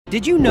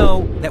Did you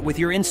know that with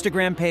your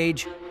Instagram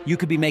page, you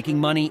could be making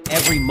money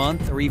every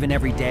month or even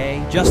every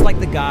day? Just like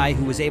the guy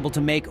who was able to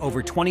make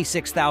over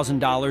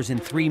 $26,000 in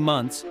 3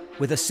 months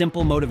with a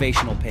simple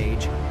motivational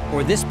page,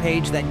 or this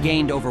page that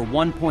gained over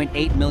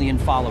 1.8 million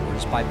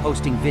followers by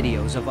posting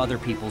videos of other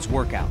people's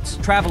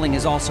workouts. Traveling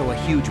is also a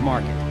huge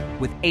market,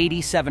 with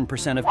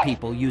 87% of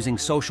people using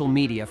social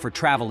media for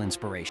travel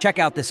inspiration. Check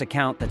out this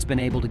account that's been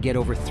able to get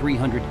over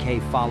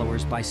 300K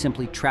followers by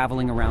simply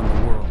traveling around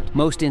the world.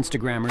 Most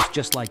Instagrammers,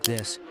 just like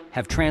this,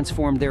 have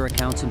transformed their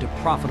accounts into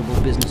profitable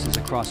businesses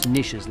across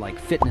niches like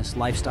fitness,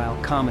 lifestyle,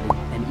 comedy,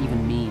 and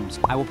even memes.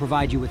 I will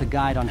provide you with a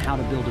guide on how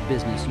to build a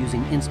business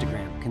using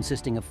Instagram,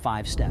 consisting of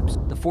 5 steps.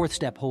 The 4th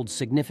step holds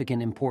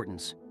significant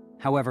importance.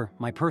 However,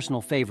 my personal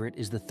favorite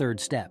is the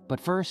 3rd step. But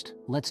first,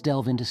 let's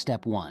delve into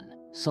step 1,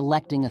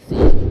 selecting a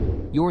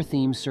theme. Your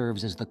theme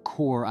serves as the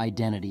core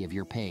identity of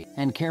your page,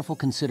 and careful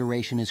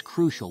consideration is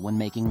crucial when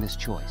making this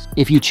choice.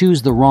 If you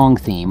choose the wrong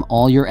theme,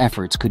 all your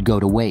efforts could go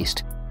to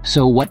waste.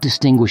 So what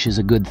distinguishes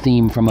a good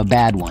theme from a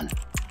bad one?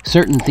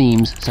 Certain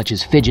themes, such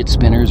as fidget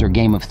spinners or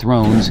Game of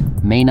Thrones,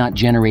 may not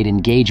generate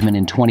engagement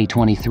in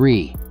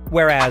 2023.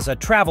 Whereas a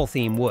travel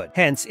theme would.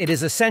 Hence, it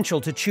is essential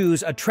to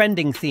choose a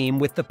trending theme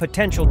with the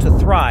potential to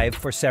thrive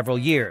for several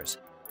years.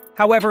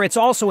 However, it's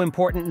also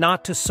important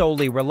not to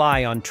solely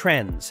rely on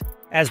trends,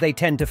 as they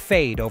tend to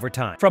fade over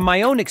time. From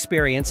my own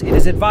experience, it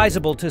is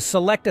advisable to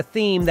select a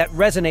theme that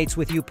resonates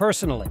with you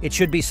personally. It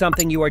should be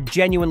something you are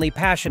genuinely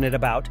passionate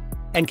about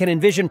and can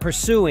envision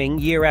pursuing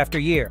year after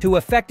year. To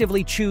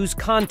effectively choose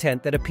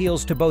content that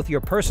appeals to both your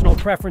personal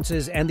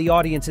preferences and the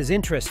audience's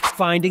interests,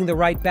 finding the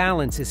right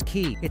balance is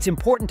key. It's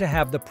important to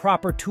have the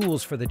proper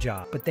tools for the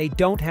job, but they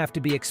don't have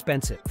to be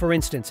expensive. For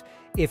instance,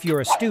 if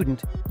you're a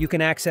student, you can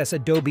access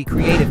Adobe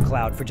Creative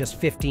Cloud for just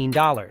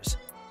 $15,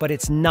 but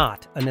it's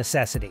not a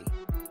necessity.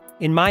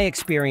 In my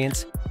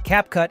experience,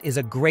 CapCut is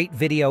a great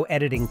video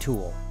editing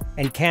tool,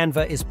 and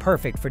Canva is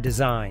perfect for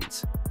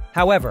designs.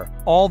 However,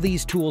 all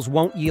these tools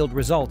won't yield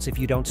results if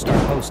you don't start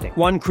posting.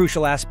 One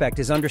crucial aspect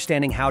is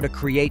understanding how to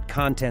create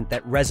content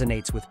that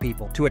resonates with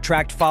people. To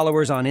attract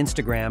followers on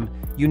Instagram,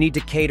 you need to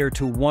cater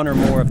to one or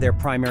more of their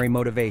primary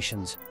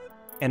motivations: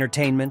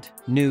 entertainment,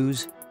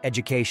 news,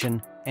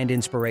 education, and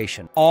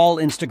inspiration. All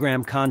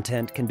Instagram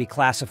content can be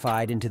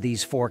classified into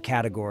these 4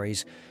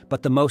 categories,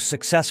 but the most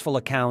successful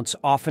accounts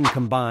often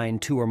combine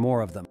 2 or more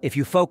of them. If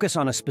you focus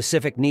on a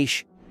specific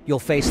niche, you'll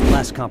face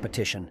less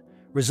competition,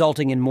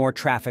 resulting in more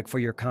traffic for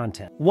your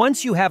content.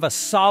 Once you have a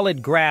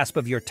solid grasp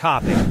of your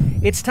topic,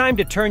 it's time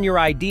to turn your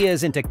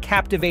ideas into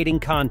captivating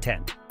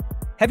content.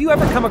 Have you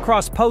ever come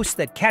across posts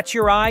that catch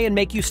your eye and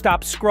make you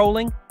stop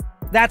scrolling?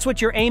 That's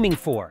what you're aiming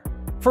for.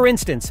 For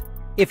instance,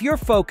 if your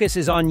focus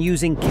is on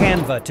using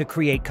Canva to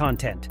create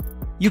content,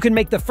 you can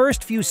make the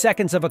first few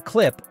seconds of a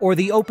clip or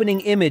the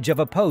opening image of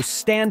a post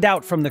stand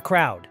out from the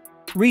crowd.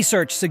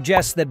 Research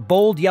suggests that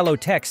bold yellow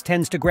text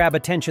tends to grab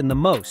attention the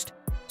most,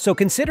 so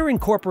consider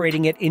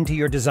incorporating it into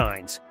your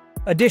designs.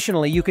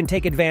 Additionally, you can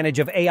take advantage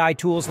of AI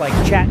tools like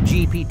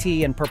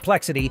ChatGPT and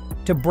Perplexity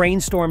to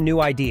brainstorm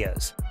new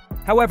ideas.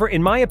 However,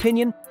 in my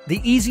opinion,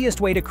 the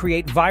easiest way to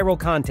create viral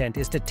content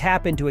is to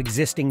tap into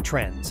existing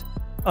trends.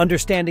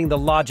 Understanding the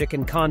logic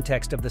and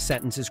context of the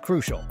sentence is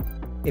crucial.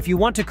 If you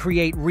want to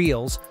create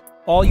reels,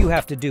 all you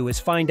have to do is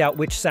find out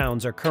which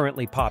sounds are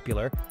currently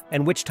popular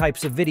and which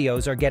types of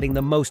videos are getting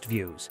the most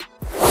views.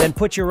 Then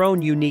put your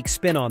own unique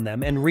spin on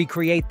them and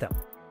recreate them.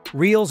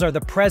 Reels are the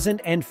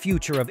present and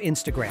future of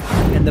Instagram,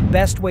 and the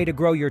best way to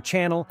grow your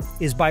channel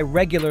is by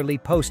regularly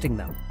posting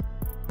them.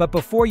 But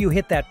before you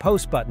hit that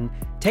post button,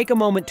 take a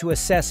moment to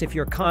assess if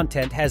your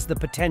content has the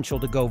potential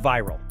to go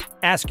viral.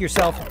 Ask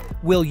yourself,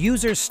 will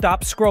users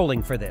stop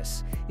scrolling for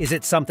this? Is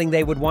it something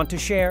they would want to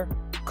share?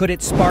 Could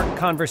it spark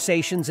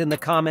conversations in the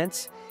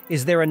comments?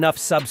 Is there enough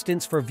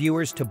substance for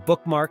viewers to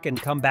bookmark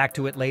and come back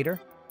to it later?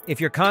 If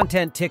your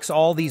content ticks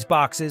all these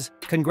boxes,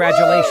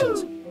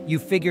 congratulations,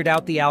 you've figured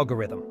out the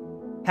algorithm.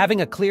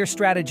 Having a clear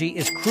strategy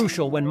is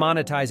crucial when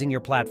monetizing your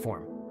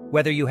platform.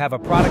 Whether you have a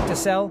product to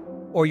sell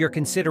or you're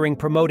considering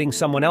promoting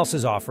someone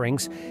else's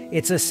offerings,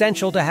 it's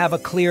essential to have a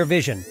clear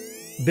vision.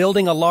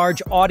 Building a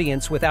large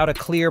audience without a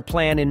clear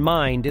plan in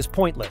mind is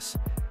pointless.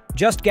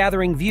 Just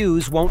gathering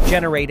views won't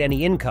generate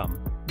any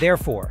income.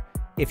 Therefore,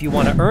 if you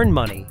want to earn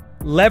money,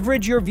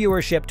 leverage your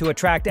viewership to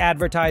attract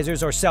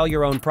advertisers or sell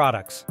your own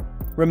products.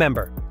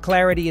 Remember,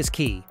 clarity is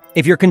key.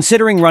 If you're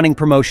considering running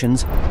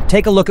promotions,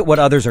 take a look at what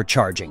others are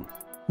charging.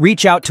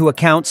 Reach out to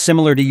accounts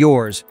similar to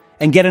yours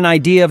and get an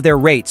idea of their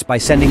rates by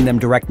sending them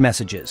direct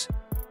messages.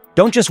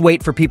 Don't just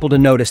wait for people to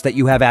notice that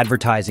you have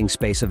advertising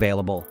space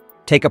available.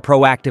 Take a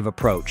proactive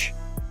approach.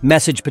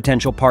 Message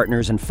potential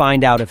partners and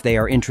find out if they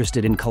are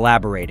interested in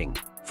collaborating.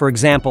 For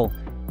example,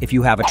 if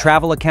you have a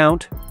travel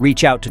account,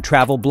 reach out to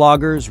travel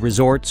bloggers,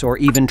 resorts, or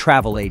even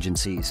travel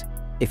agencies.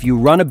 If you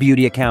run a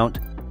beauty account,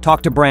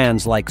 talk to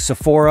brands like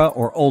Sephora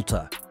or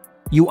Ulta.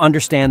 You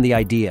understand the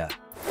idea.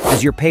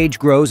 As your page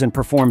grows and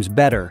performs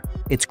better,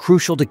 it's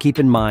crucial to keep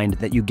in mind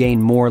that you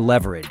gain more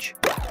leverage.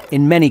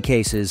 In many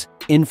cases,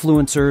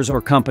 influencers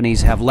or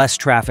companies have less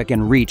traffic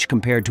and reach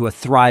compared to a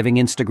thriving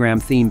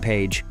Instagram theme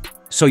page.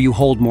 so you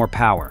hold more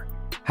power.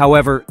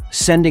 However,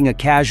 sending a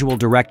casual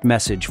direct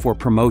message for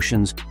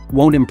promotions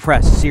won't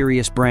impress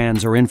serious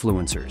brands or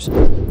influencers.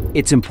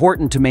 It's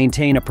important to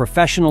maintain a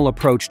professional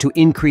approach to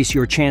increase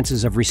your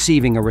chances of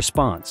receiving a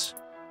response.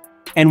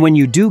 And when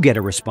you do get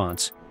a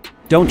response,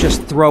 don't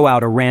just throw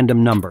out a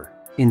random number.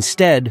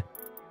 Instead,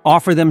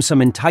 offer them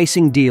some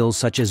enticing deals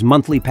such as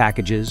monthly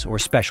packages or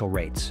special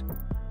rates.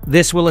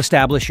 This will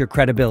establish your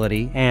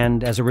credibility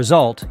and, as a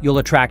result, you'll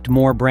attract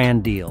more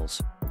brand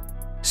deals.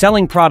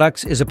 Selling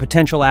products is a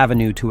potential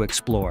avenue to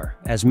explore,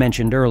 as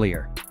mentioned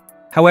earlier.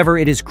 However,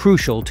 it is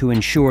crucial to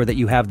ensure that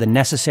you have the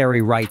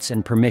necessary rights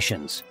and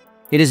permissions.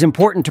 It is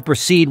important to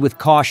proceed with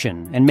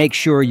caution and make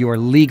sure you are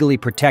legally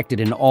protected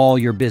in all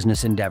your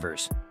business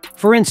endeavors.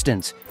 For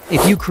instance,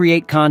 if you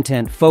create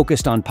content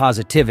focused on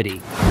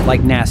positivity,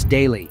 like NAS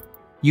Daily,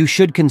 you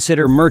should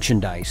consider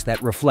merchandise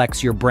that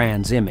reflects your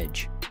brand's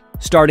image.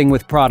 Starting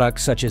with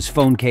products such as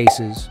phone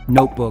cases,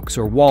 notebooks,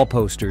 or wall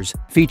posters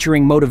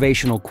featuring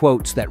motivational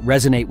quotes that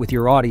resonate with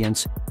your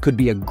audience could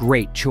be a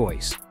great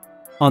choice.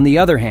 On the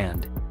other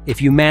hand,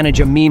 if you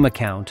manage a meme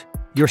account,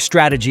 your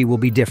strategy will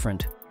be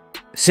different.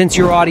 Since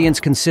your audience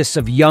consists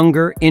of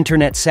younger,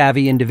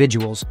 internet-savvy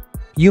individuals,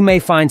 you may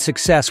find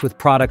success with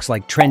products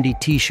like trendy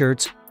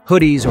t-shirts,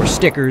 hoodies, or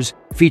stickers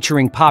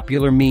featuring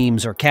popular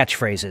memes or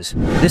catchphrases.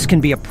 This can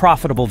be a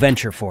profitable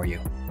venture for you.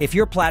 If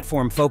your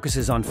platform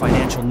focuses on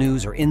financial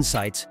news or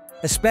insights,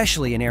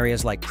 especially in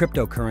areas like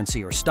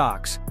cryptocurrency or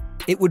stocks,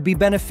 it would be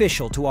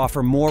beneficial to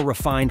offer more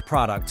refined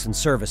products and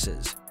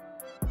services.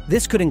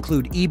 This could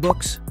include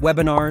ebooks,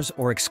 webinars,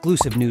 or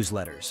exclusive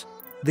newsletters.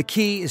 The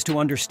key is to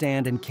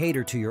understand and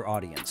cater to your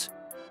audience.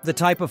 The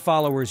type of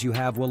followers you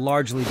have will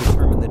largely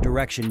determine the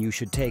direction you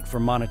should take for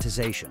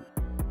monetization.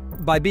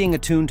 By being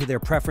attuned to their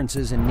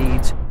preferences and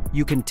needs,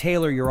 you can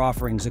tailor your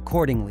offerings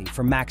accordingly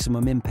for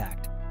maximum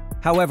impact.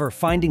 However,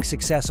 finding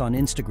success on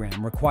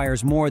Instagram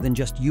requires more than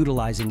just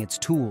utilizing its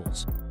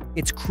tools.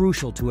 It's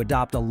crucial to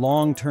adopt a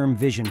long-term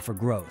vision for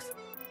growth.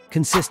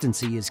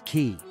 Consistency is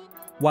key.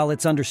 While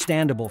it's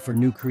understandable for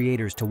new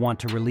creators to want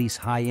to release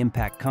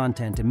high-impact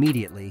content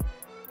immediately,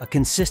 a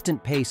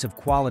consistent pace of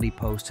quality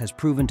posts has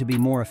proven to be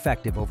more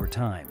effective over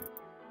time.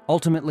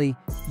 Ultimately,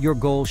 your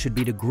goal should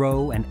be to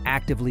grow and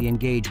actively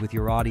engage with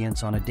your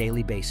audience on a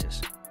daily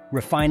basis,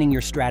 refining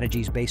your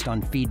strategies based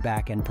on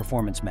feedback and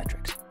performance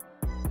metrics.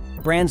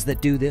 Brands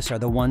that do this are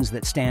the ones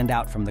that stand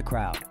out from the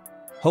crowd.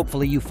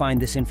 Hopefully, you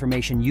find this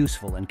information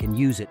useful and can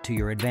use it to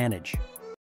your advantage.